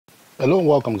Hello and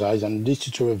welcome guys. In this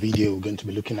tutorial video we're going to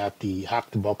be looking at the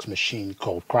HackTheBox machine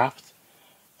called Craft.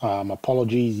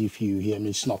 Apologies if you hear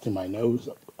me snotting my nose.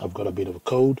 I've got a bit of a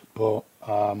cold, but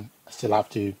I still have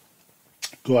to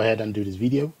go ahead and do this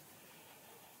video.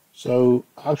 So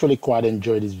I actually quite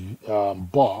enjoy this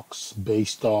box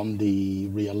based on the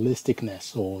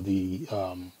realisticness or the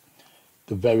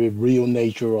very real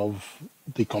nature of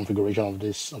the configuration of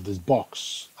this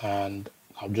box, and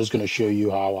I'm just going to show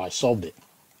you how I solved it.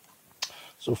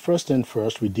 So first thing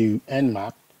first, we do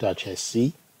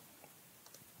nmap-sc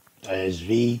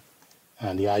 .sv,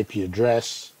 and the IP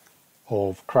address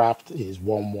of Craft is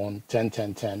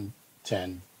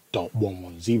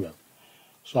 11.10.10.10.110.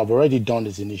 So I've already done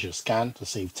this initial scan to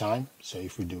save time. So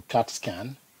if we do cat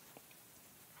scan,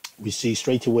 we see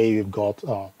straight away we've got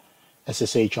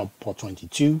SSH on port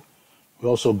 22. We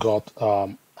also got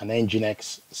an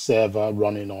Nginx server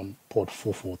running on port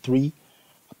 443.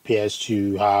 Appears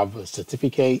to have a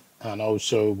certificate, and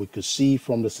also we could see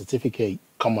from the certificate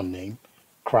common name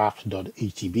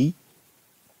craft.atb,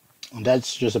 and that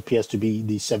just appears to be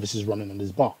the services running on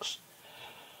this box.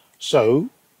 So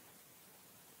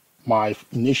my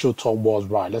initial thought was,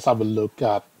 right, let's have a look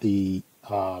at the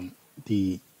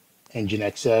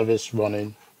Nginx service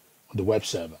running on the web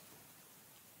server.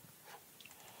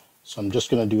 So I'm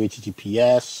just going to do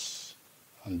HTTPS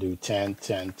and do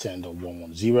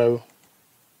 10.10.10.110.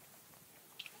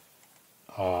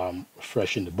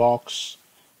 Refreshing the box,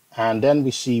 and then we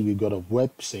see we've got a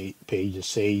web page that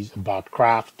says about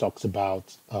Craft, talks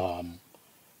about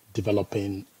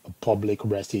developing a public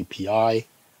REST API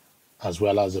as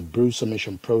well as a brew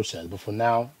submission process. But for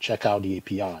now, check out the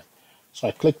API. So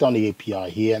I clicked on the API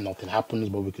here, nothing happens,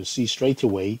 but we could see straight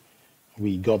away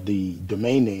we got the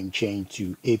domain name changed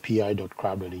to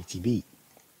api.craft.atb.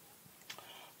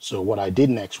 So what I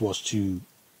did next was to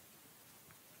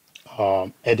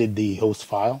edit the host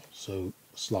file, so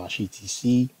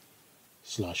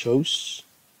 /etc/hosts,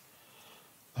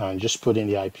 and just put in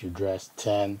the IP address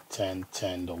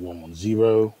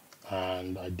 10.10.10.110,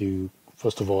 and I do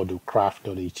first of all do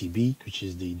craft.atb, which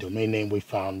is the domain name we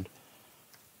found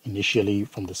initially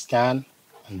from the scan,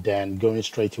 and then going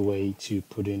straight away to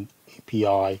put in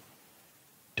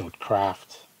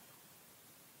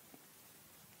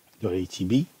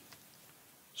api.craft.atb.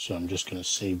 So I'm just going to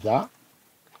save that.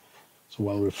 So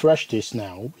when we refresh this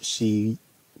now, we see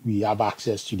we have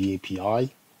access to the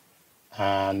API,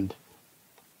 and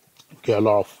we get a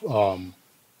lot of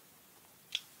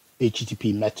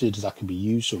HTTP methods that can be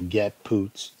used, so get,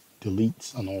 put,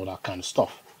 delete, and all that kind of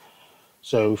stuff.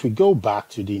 So if we go back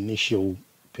to the initial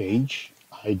page,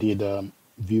 I did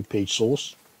view page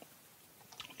source.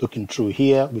 Looking through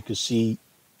here, we could see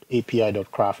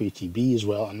api.craft.atb as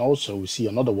well, and also we see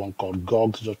another one called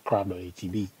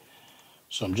gogs.craft.atb.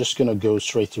 So I'm just going to go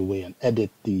straight away and edit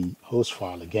the host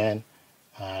file again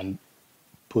and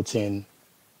put in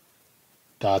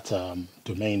that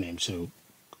domain name. So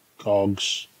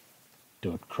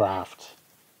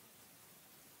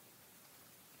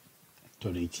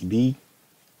gogs.craft.atb.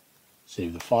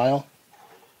 Save the file.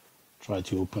 Try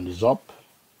to open this up.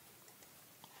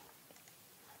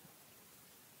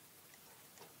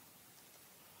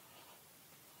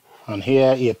 And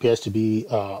here it appears to be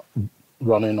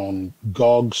running on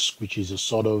Gogs, which is a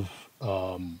sort of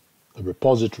a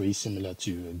repository similar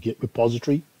to a Git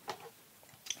repository.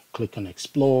 Click on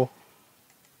Explore.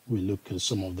 We look at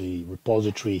some of the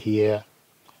repository here,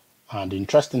 and the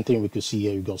interesting thing we could see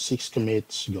here, we've got 6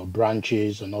 commits, we've got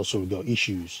branches, and also we've got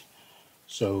issues.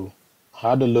 So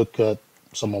I had a look at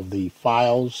some of the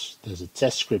files. There's a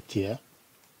test script here,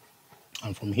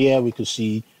 and from here we could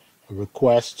see a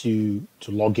request to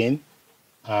log in,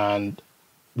 and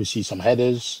we see some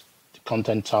headers, the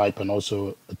content type, and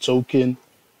also a token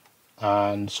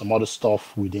and some other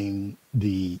stuff within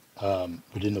the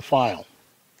file.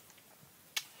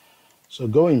 So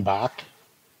going back,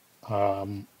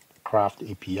 Craft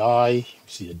API, you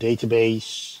see a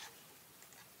database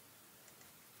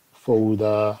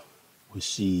folder, we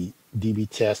see DB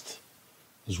test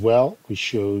as well, which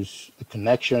shows a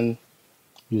connection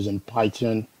using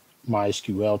Python,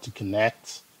 MySQL to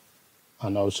connect,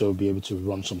 and also be able to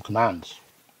run some commands.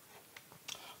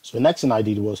 So the next thing I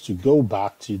did was to go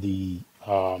back to the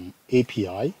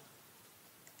API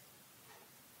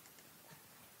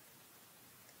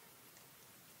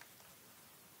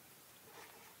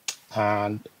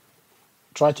and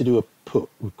try to do a put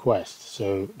request.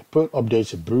 So the put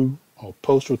updates a brew, or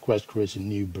post request creates a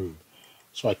new brew.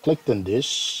 So I clicked on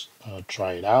this,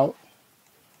 try it out,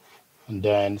 and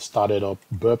then started up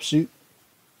burp suit.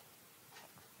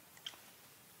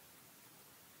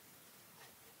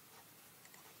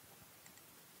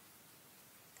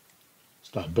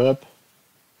 start burp,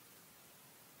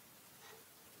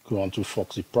 go on to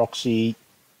Foxy proxy,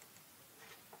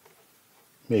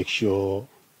 make sure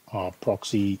our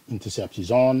proxy intercept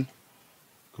is on,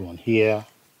 go on here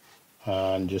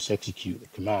and just execute the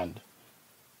command.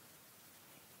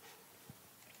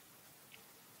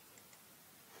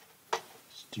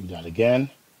 Let's do that again.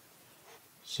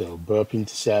 So burp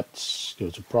intercepts, go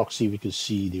to proxy, we can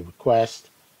see the request,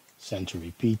 send to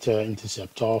repeater,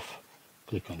 intercept off,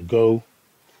 click on go,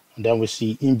 and then we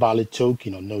see invalid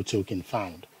token or no token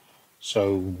found.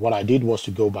 So what I did was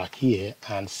to go back here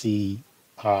and see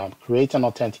create an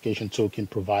authentication token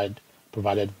provided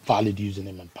valid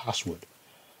username and password.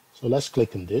 So let's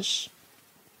click on this.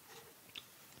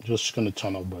 Just going to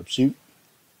turn off burp suite.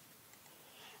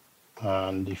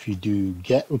 And if you do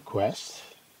get request,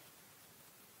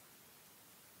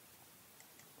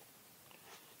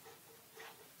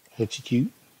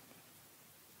 execute,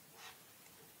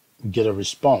 we get a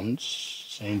response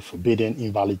saying forbidden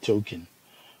invalid token.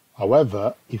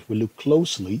 However, if we look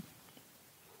closely,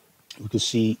 we can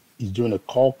see it's doing a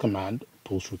call command,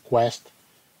 post request.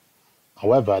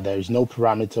 However, there is no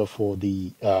parameter for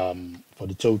the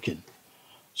token.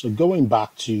 So going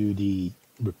back to the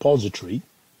repository,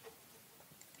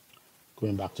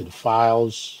 going back to the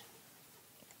files,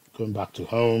 going back to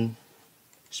home,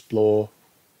 explore,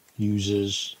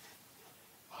 users.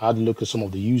 I had a look at some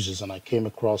of the users and I came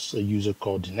across a user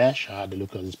called Dinesh. I had a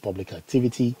look at his public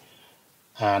activity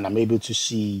and I'm able to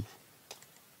see,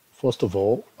 first of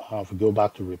all, if we go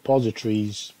back to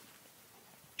repositories,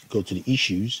 go to the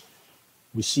issues,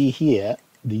 we see here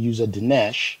the user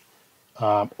Dinesh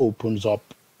opens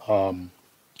up a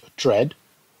thread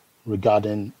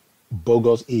regarding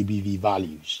bogus ABV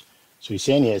values. So he's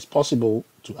saying here it's possible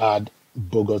to add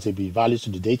bogus ABV values to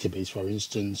the database. For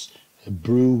instance, a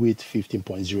brew with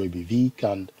 15.0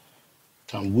 ABV,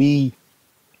 can we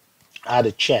add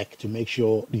a check to make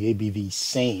sure the ABV is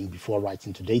sane before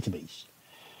writing to database?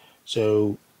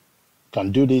 So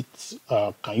can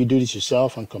you do this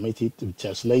yourself and commit it to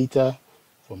test later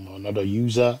from another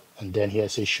user? And then here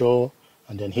it says sure,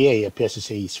 and then here he appears to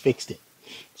say he's fixed it.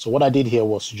 So what I did here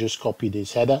was to just copy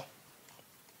this header.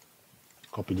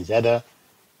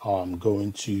 I'm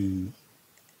going to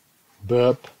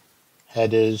burp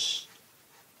headers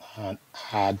and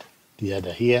add the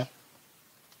header here.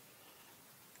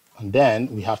 And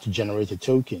then we have to generate a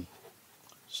token.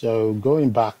 So going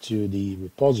back to the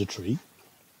repository,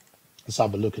 let's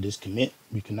have a look at this commit.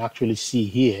 We can actually see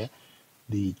here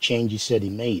the change he said he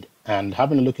made. And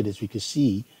having a look at this, we can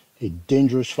see a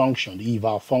dangerous function, the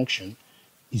eval function,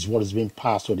 is what is being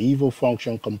passed. So the eval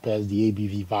function compares the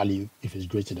ABV value if it's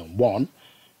greater than 1,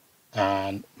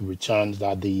 and returns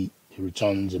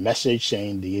a message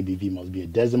saying the ABV must be a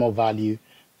decimal value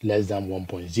less than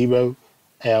 1.0,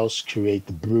 else create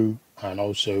the brew, and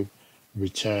also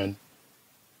return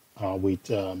with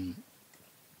the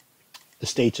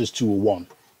status 201.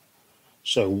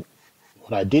 So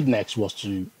what I did next was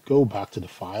to go back to the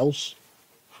files.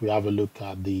 If we have a look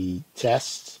at the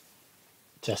test.py,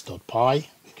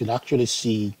 we can actually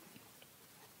see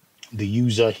the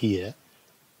user here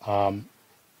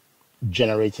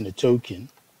generating a token,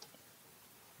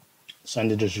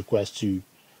 sending this request to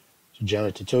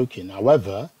generate a token.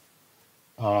 However,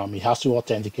 it has to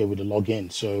authenticate with the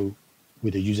login, so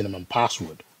with the username and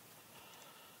password.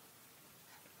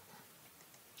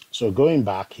 So going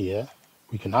back here,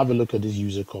 we can have a look at this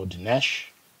user called Dinesh,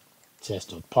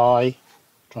 test.py,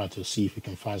 trying to see if we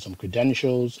can find some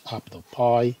credentials,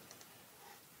 app.py,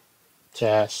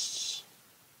 tests.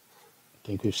 I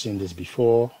think we've seen this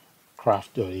before,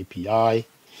 craft.api.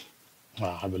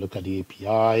 Have a look at the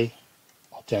API,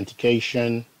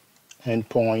 authentication,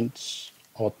 endpoints,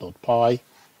 auth.py.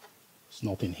 There's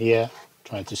nothing here.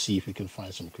 Trying to see if we can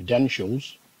find some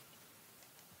credentials.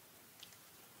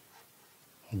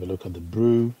 Have a look at the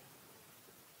brew,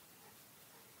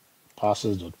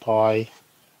 passes.py.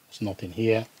 There's nothing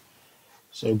here.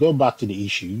 So go back to the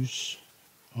issues.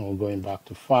 Or going back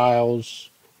to files,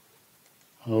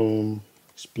 home,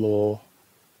 explore,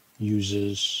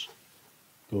 users.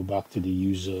 Go back to the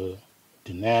user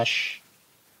Dinesh,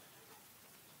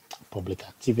 public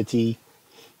activity.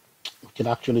 We can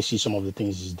actually see some of the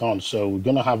things he's done. So we're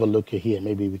going to have a look at here.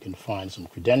 Maybe we can find some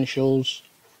credentials.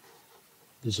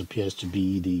 This appears to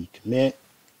be the commit.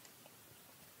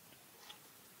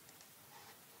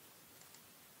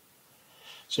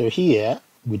 So here,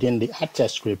 within the add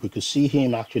test script, we could see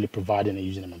him actually providing a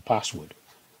username and password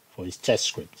for his test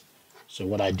script. So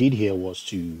what I did here was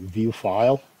to view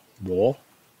file, raw,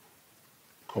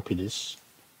 copy this,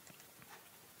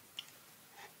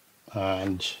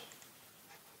 and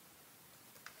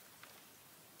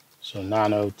So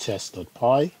nano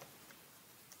test.py,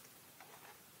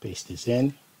 paste this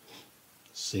in,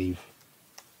 save,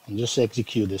 and just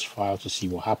execute this file to see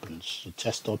what happens. So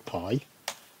test.py,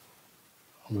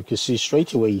 and we can see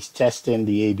straight away it's testing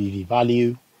the ABV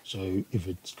value. So if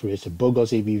it creates a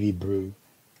bogus ABV brew,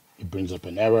 it brings up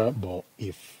an error, but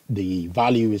if the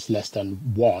value is less than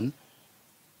 1,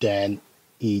 then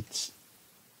it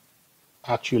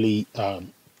actually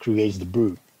creates the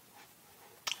brew.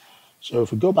 So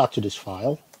if we go back to this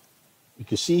file, you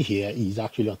can see here he's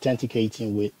actually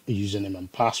authenticating with a username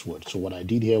and password. So what I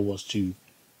did here was to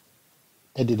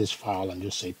edit this file and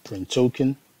just say print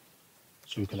token,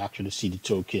 so we can actually see the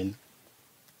token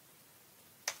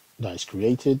that is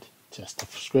created, test the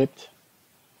script,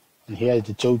 and here is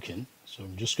the token. So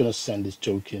I'm just going to send this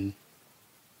token,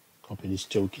 copy this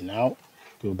token out,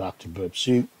 go back to burp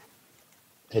suite,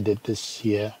 edit this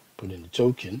here, put in the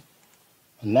token,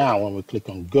 and now when we click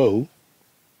on go,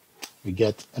 we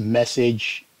get a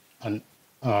message and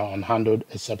unhandled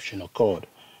exception occurred.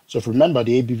 So if you remember,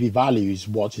 the ABV value is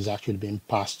what is actually being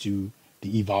passed to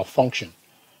the eval function.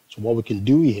 So what we can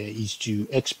do here is to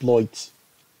exploit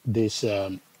this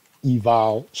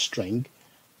eval string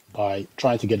by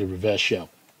trying to get a reverse shell.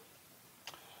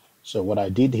 So what I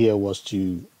did here was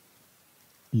to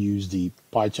use the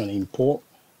Python import,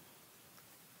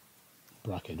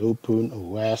 bracket open,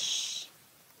 OS,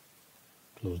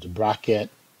 close the bracket,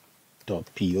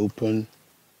 .p open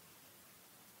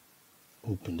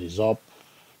this up,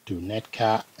 do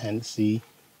netcat nc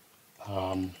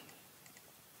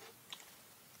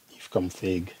if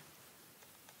config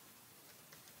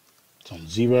it's on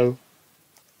 0,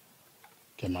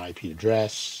 get my IP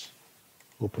address,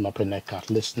 open up a netcat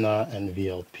listener,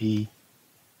 nvlp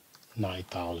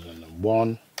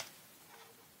 9001.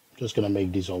 Just going to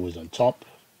make this always on top,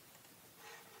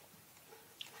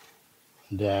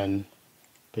 then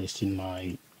paste in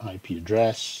my IP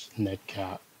address,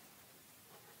 netcat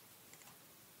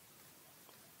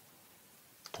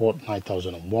port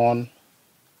 9001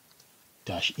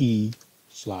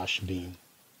 -e/bin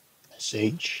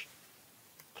sh,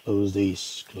 close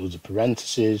this, close the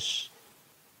parentheses,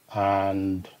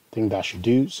 and I think that should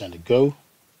do. Send a go.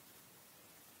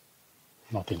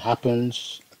 Nothing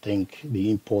happens. I think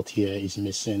the import here is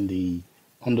missing the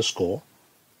underscore.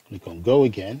 Click on go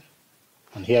again,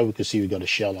 and here we can see we got a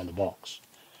shell on the box.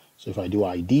 So if I do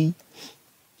ID,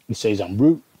 it says I'm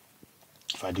root.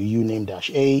 If I do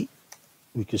uname-a,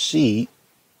 we can see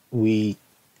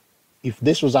if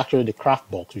this was actually the craft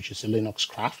box, which is a Linux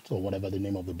craft or whatever the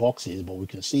name of the box is, but we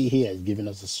can see here it's giving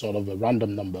us a sort of a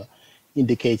random number,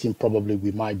 indicating probably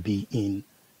we might be in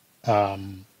a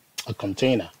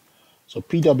container. So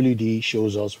pwd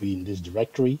shows us we're in this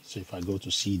directory. So if I go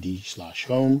to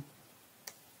cd/home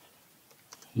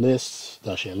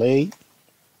list-la,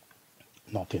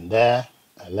 nothing there,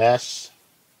 ls-la,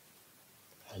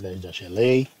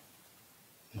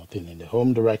 nothing in the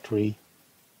home directory.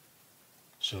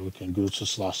 So we can go to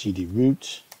 /cd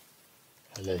root,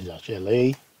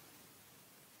 ls-la,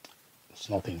 there's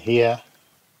nothing here.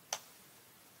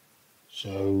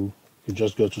 So we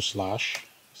just go to /,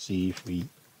 see if we,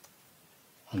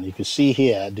 and you can see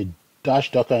here the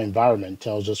 -docker environment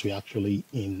tells us we're actually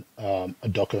in a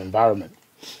Docker environment.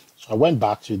 So I went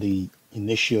back to the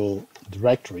initial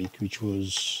directory, which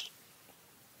was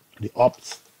the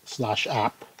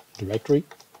opt/app directory,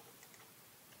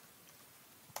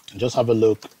 and just have a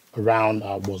look around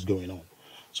what's going on.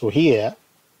 So here,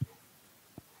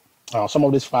 some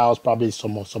of these files, probably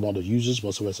some of the users,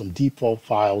 but there were some default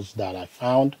files that I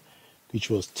found, which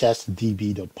was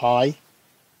testdb.py,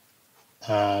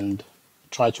 and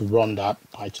try to run that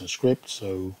Python script.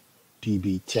 So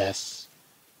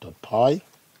dbtest.py,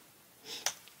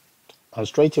 and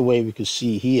straight away we can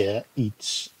see here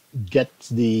it's gets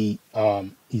the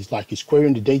it's like it's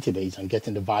querying the database and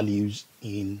getting the values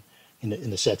in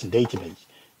a certain database.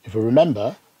 If you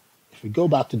remember, if we go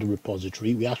back to the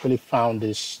repository, we actually found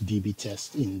this db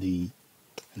test in the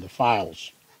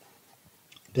files,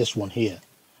 this one here,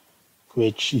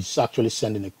 which is actually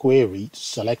sending a query to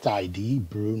select ID,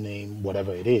 brew name,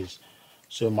 whatever it is.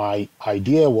 So my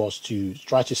idea was to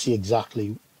try to see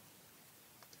exactly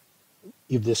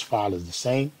if this file is the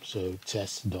same. So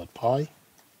test.py,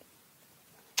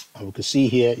 and we can see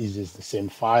here is this the same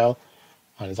file,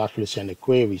 and it's actually sending a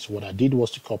query. So what I did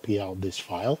was to copy out this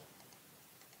file,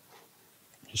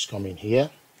 just come in here,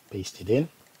 paste it in,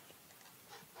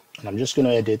 and I'm just going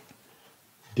to edit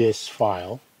this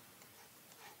file.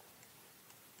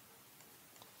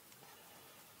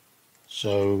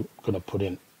 So I'm going to put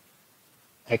in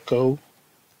echo,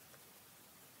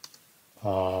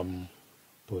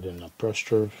 put in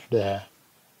apostrophe there,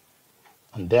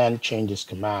 and then change this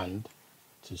command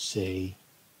to say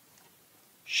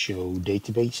show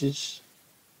databases.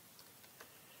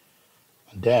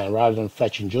 And then rather than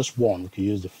fetching just one, we could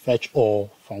use the fetch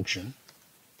all function.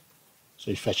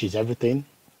 So it fetches everything.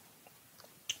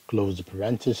 Close the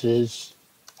parentheses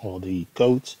or the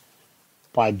quote,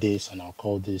 pipe this, and I'll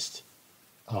call this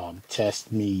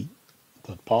test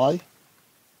me.py.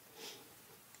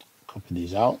 Copy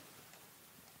these out.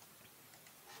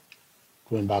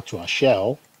 Going back to our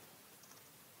shell,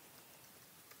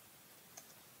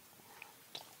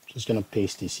 just going to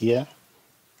paste this here.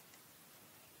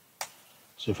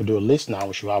 So if we do a list now,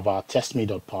 we should have our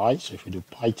testme.py. So if we do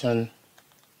Python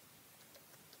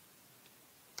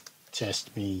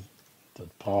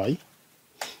testme.py,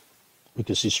 we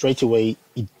can see straight away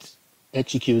it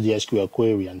executes the SQL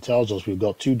query and tells us we've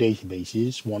got two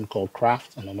databases, one called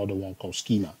Craft and another one called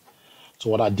Schema. So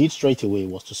what I did straight away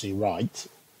was to say, right,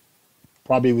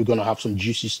 probably we're going to have some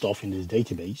juicy stuff in this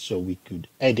database, so we could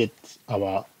edit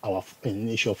our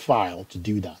initial file to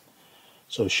do that.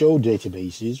 So show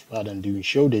databases, rather than doing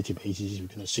show databases, we're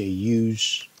going to say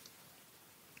use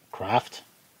Craft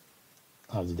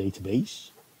as the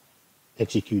database,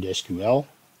 execute SQL,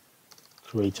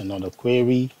 create another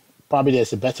query. Probably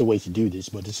there's a better way to do this,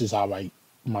 but this is how I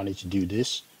managed to do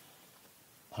this.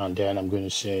 And then I'm going to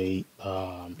say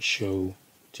show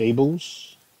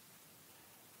tables.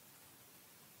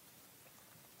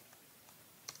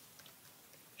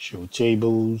 Show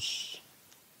tables.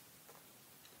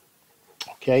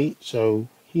 Okay, so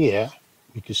here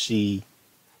we can see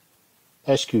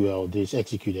SQL, this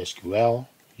execute SQL,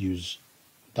 use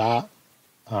that,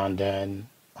 and then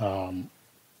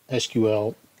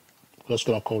SQL, I'm just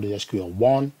going to call it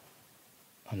SQL1,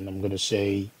 and I'm going to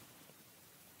say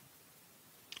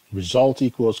result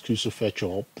equals crucifetch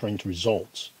or print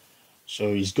results.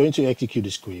 So he's going to execute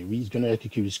this query,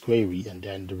 and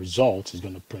then the result is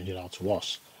going to print it out to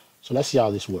us. So let's see how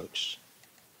this works.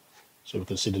 So we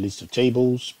can see the list of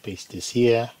tables, paste this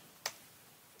here,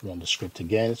 run the script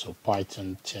again. So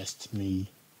Python testme.py.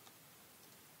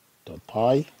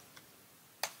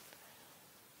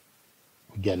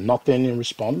 We get nothing in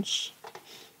response.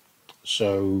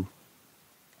 So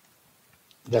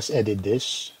let's edit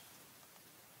this.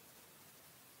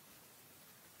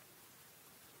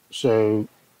 So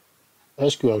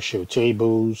SQL show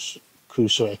tables,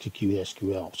 cursor execute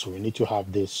SQL. So we need to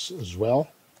have this as well.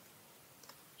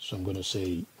 So I'm going to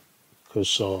say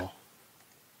cursor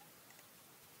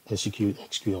execute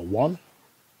SQL1,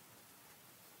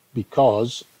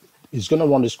 because it's going to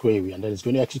run this query and then it's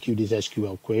going to execute this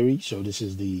SQL query. So this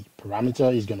is the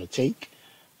parameter it's going to take,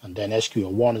 and then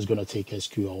SQL1 is going to take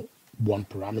SQL1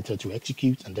 parameter to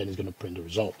execute, and then it's going to print the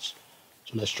results.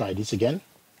 So let's try this again.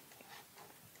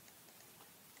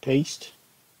 Paste,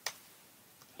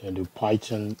 then do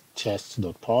Python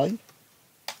test.py.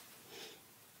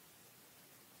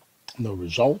 No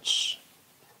results.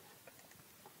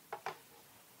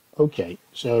 Okay,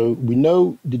 so we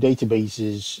know the database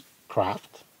is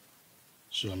Craft,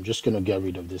 so I'm just going to get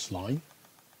rid of this line.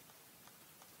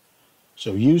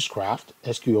 So use Craft,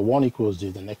 SQL1 equals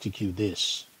this, and execute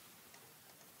this.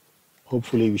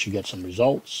 Hopefully we should get some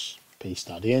results. Paste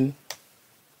that in.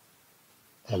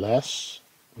 ls,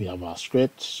 we have our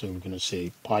script, so we're going to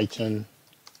say Python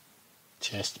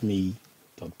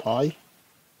testme.py.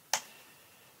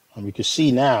 And we can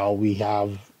see now we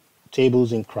have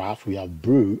tables in Craft, we have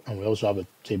brew, and we also have a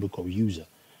table called user.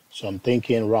 So I'm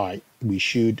thinking, right, we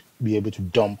should be able to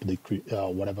dump the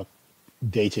whatever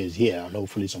data is here, and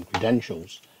hopefully some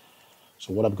credentials.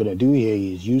 So what I'm going to do here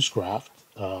is use Craft,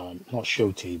 not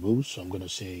show tables. So I'm going to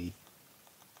say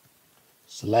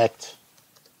select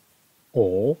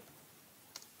all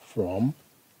from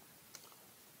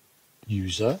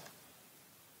user.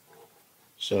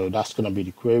 So that's going to be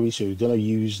the query. So we're going to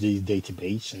use the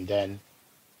database and then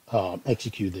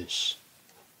execute this.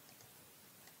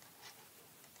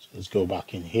 So let's go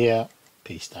back in here,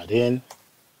 paste that in,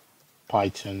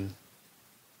 Python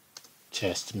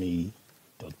testme.py,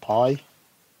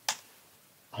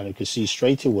 and you can see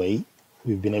straight away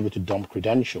we've been able to dump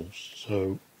credentials.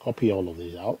 So copy all of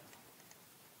these out.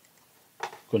 I'm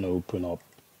going to open up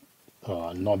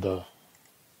another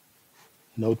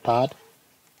notepad,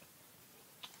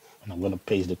 and I'm going to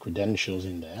paste the credentials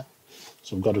in there.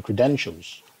 So we've got the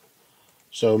credentials.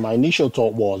 So my initial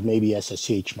thought was maybe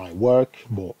SSH might work,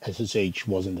 but SSH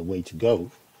wasn't the way to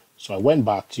go. So I went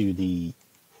back to the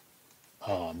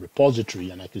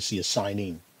repository and I could see a sign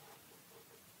in.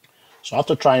 So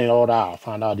after trying it all out, I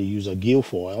found out the user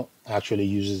Guilfoyle actually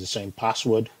uses the same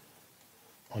password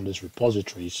on this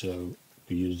repository. So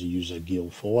we use the user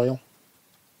Guilfoyle.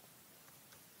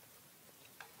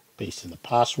 paste in the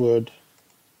password,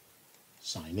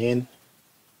 sign in,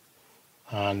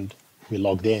 and we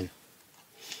logged in.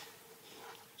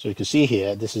 So you can see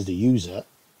here, this is the user.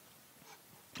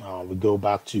 We go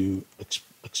back to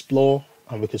explore,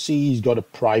 and we can see he's got a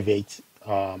private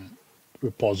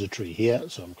repository here.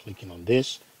 So I'm clicking on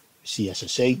this. We see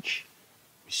SSH.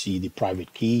 We see the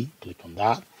private key. Click on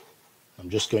that.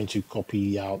 I'm just going to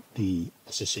copy out the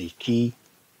SSH key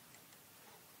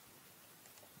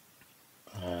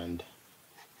and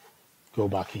go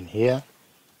back in here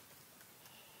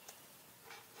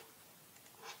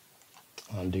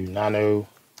and do nano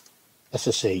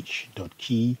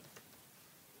ssh.key.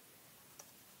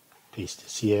 Paste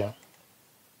this here.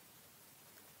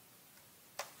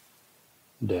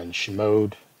 Then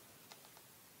chmod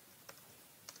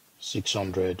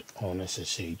 600 on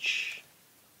ssh.key.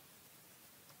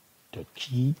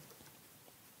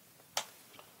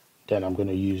 Then I'm going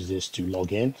to use this to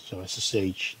log in. So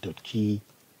ssh.key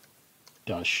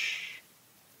dash,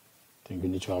 I think we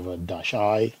need to have a dash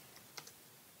I in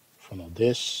front of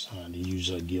this, and the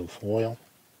user Guilfoyle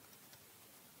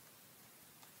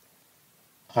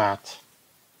at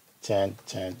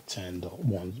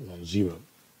 10.10.10.110.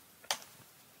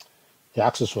 The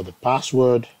access for the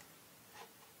password,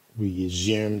 we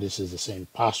assume this is the same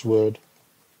password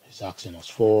he's asking us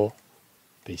for.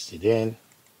 Paste it in,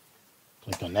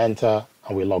 click on enter,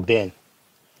 and we're logged in.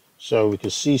 So we can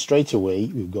see straight away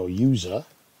we've got user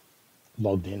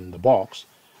logged in the box,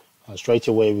 and straight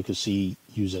away we can see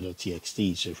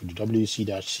user.txt. So if we do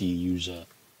wc-c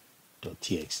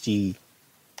user.txt,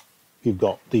 we've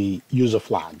got the user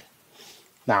flag.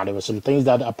 Now there were some things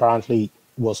that apparently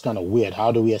was kind of weird.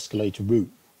 How do we escalate to root?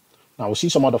 Now we see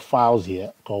some other files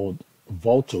here called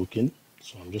vault token.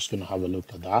 So I'm just going to have a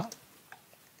look at that.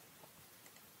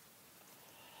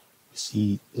 We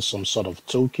see some sort of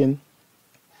token.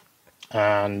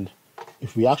 And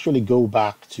if we actually go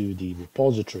back to the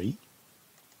repository,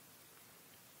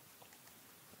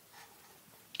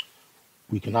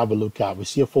 we can have a look at, we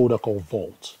see a folder called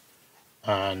vault.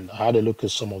 And I had a look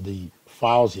at some of the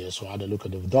files here. So I had a look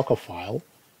at the Docker file,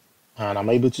 and I'm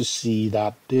able to see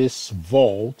that this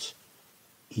vault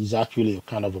is actually a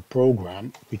kind of a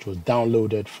program which was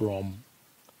downloaded from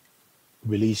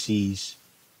releases,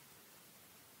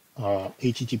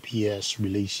 https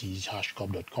releases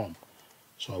hashicorp.com.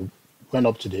 So I went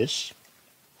up to this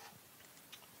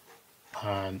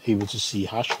and able to see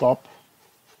Hashicorp,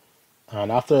 and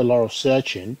after a lot of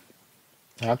searching,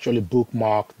 I actually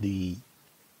bookmarked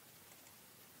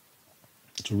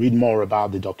to read more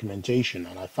about the documentation,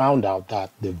 and I found out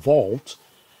that the vault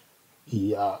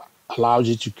allows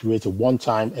you to create a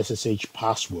one-time SSH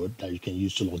password that you can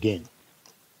use to log in.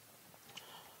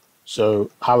 So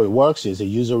how it works is a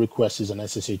user requests an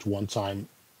SSH one-time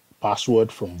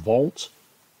password from Vault.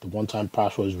 The one-time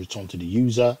password is returned to the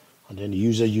user, and then the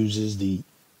user uses the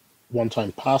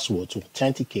one-time password to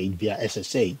authenticate via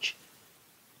SSH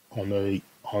on the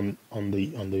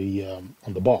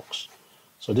box.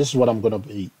 So this is what I'm going to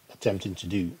be attempting to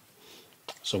do.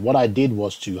 So what I did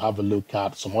was to have a look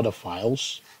at some other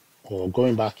files, or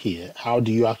going back here, how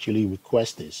do you actually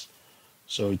request this?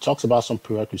 So it talks about some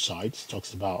prerequisites. It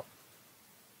talks about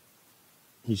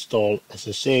install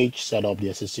SSH, set up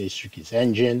the SSH secrets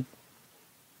engine,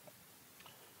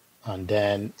 and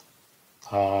then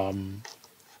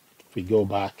if we go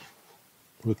back,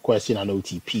 requesting an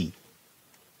OTP.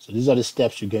 So these are the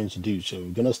steps you're going to do. So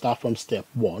we're going to start from step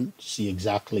 1 to see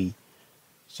exactly.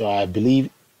 So I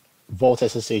believe Vault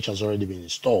SSH has already been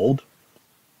installed.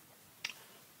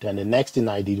 Then the next thing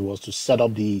I did was to set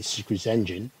up the secrets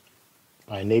engine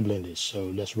by enabling this. So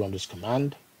let's run this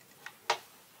command.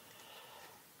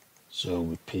 So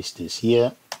we paste this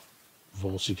here.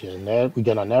 Vault secret, and we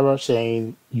get an error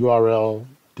saying URL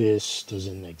this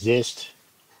doesn't exist.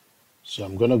 So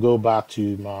I'm going to go back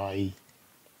to my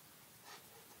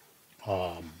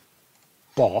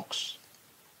box,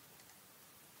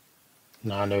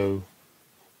 nano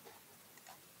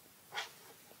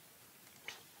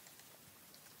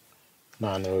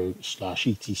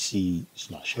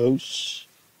 /etc/hosts,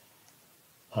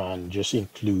 and just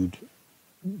include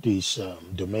this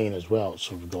domain as well.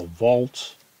 So we've got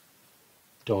vault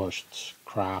dot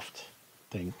craft,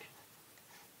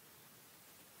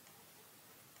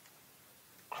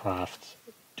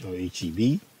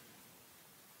 craft.atb.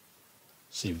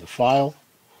 Save the file.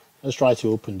 Let's try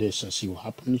to open this and see what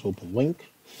happens. Open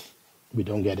link. We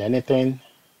don't get anything.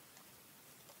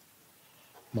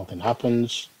 Nothing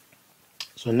happens.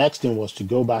 So next thing was to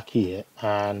go back here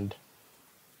and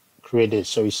create this.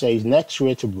 So it says next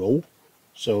create a role.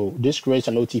 So this creates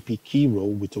an OTP key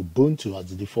role with Ubuntu as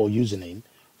the default username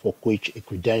for which a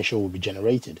credential will be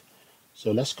generated.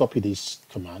 So let's copy this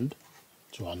command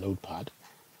to our notepad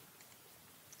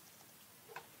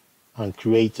and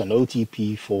create an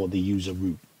OTP for the user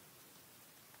root.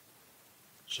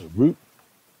 So root,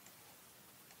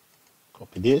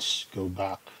 copy this, go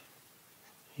back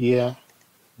here,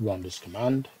 run this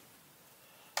command,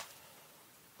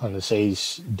 and it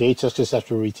says data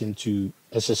successfully written to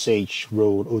SSH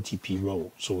role OTP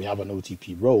role. So we have an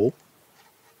OTP role.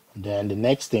 And then the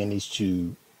next thing is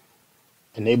to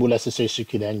enable SSH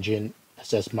Secret Engine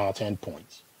access mount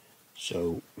endpoints.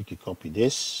 So we could copy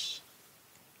this.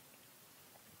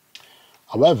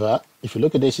 However, if you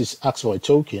look at this, it asks for a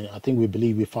token. I think we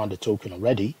believe we found the token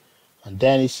already. And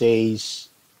then it says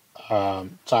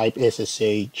type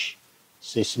SSH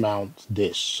sysmount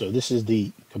this. So this is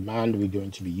the command we're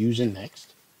going to be using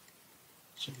next.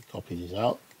 So we copy this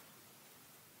out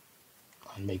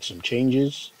and make some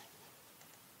changes.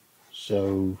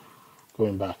 So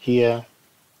going back here,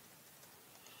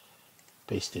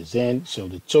 paste this in. So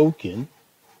the token,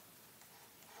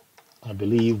 I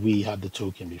believe we had the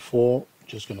token before.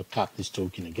 Just going to cat this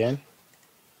token again.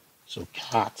 So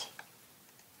cat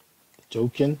the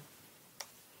token,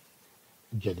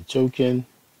 get the token,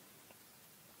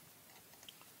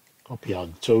 copy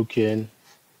out the token,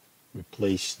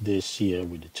 replace this here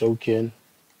with the token,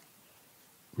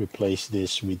 replace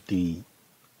this with the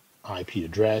IP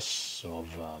address of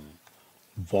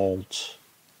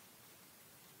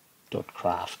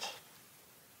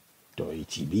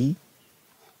vault.craft.atb.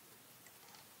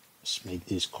 Let's make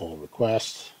this call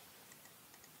request.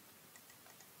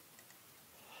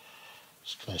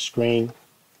 Clear screen,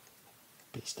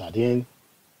 paste that in,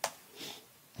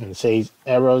 and it says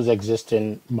errors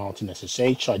existing mounting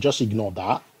SSH. So I just ignored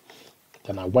that.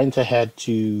 Then I went ahead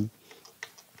to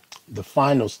the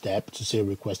final step to say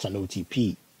request an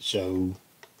OTP. So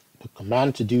the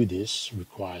command to do this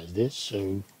requires this. So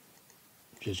I'm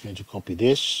just going to copy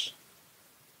this,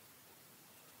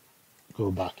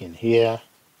 go back in here,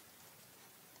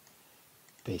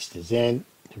 paste this in.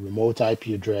 The remote IP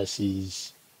address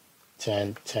is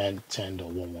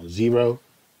 10.10.10.110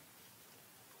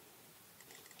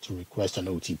 to request an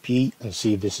OTP and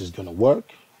see if this is going to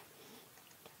work.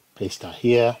 Paste that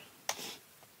here,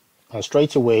 and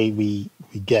straight away we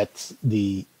get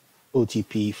the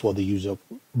OTP for the user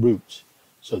root.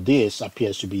 So this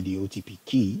appears to be the OTP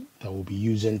key that we'll be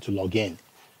using to log in.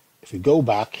 If we go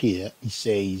back here, it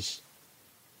says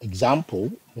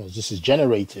example, once this is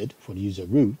generated for the user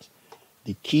root,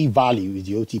 the key value is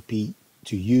the OTP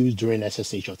to use during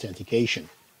SSH authentication.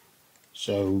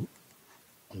 So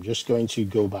I'm just going to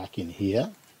go back in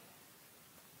here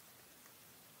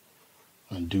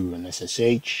and do an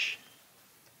SSH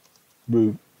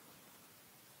root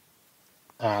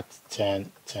at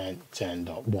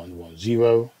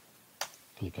 10.10.10.110.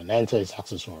 Click on enter. It's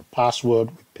asking for a password.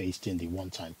 We paste in the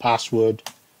one-time password.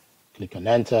 Click on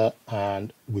enter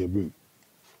and we root.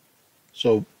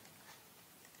 So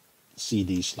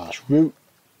cd/root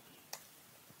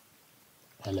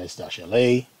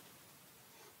ls-la.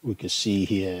 We can see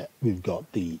here we've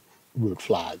got the root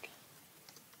flag,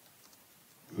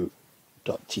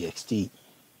 root.txt,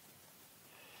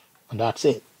 and that's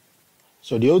it.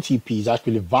 So the OTP is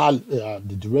actually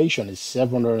the duration is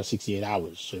 768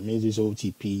 hours. So it means this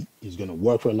OTP is going to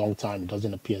work for a long time. It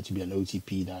doesn't appear to be an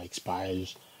OTP that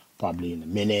expires probably in a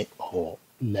minute or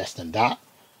less than that.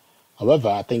 However,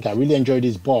 I think I really enjoy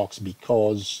this box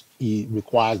because it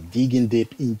requires digging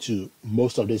deep into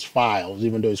most of these files,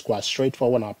 even though it's quite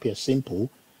straightforward and appears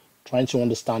simple, trying to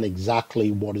understand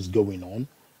exactly what is going on,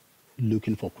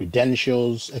 looking for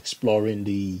credentials, exploring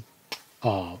the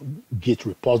Git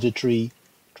repository,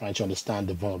 trying to understand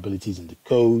the vulnerabilities in the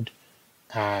code,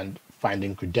 and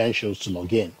finding credentials to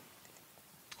log in.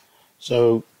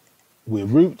 So we're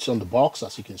root on the box,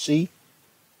 as you can see,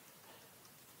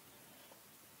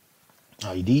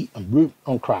 ID and root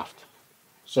on craft.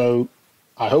 So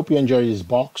I hope you enjoyed this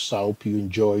box. I hope you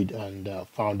enjoyed and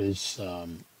found this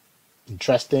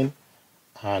interesting,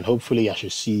 and hopefully I shall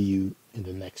see you in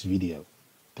the next video.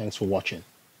 Thanks for watching.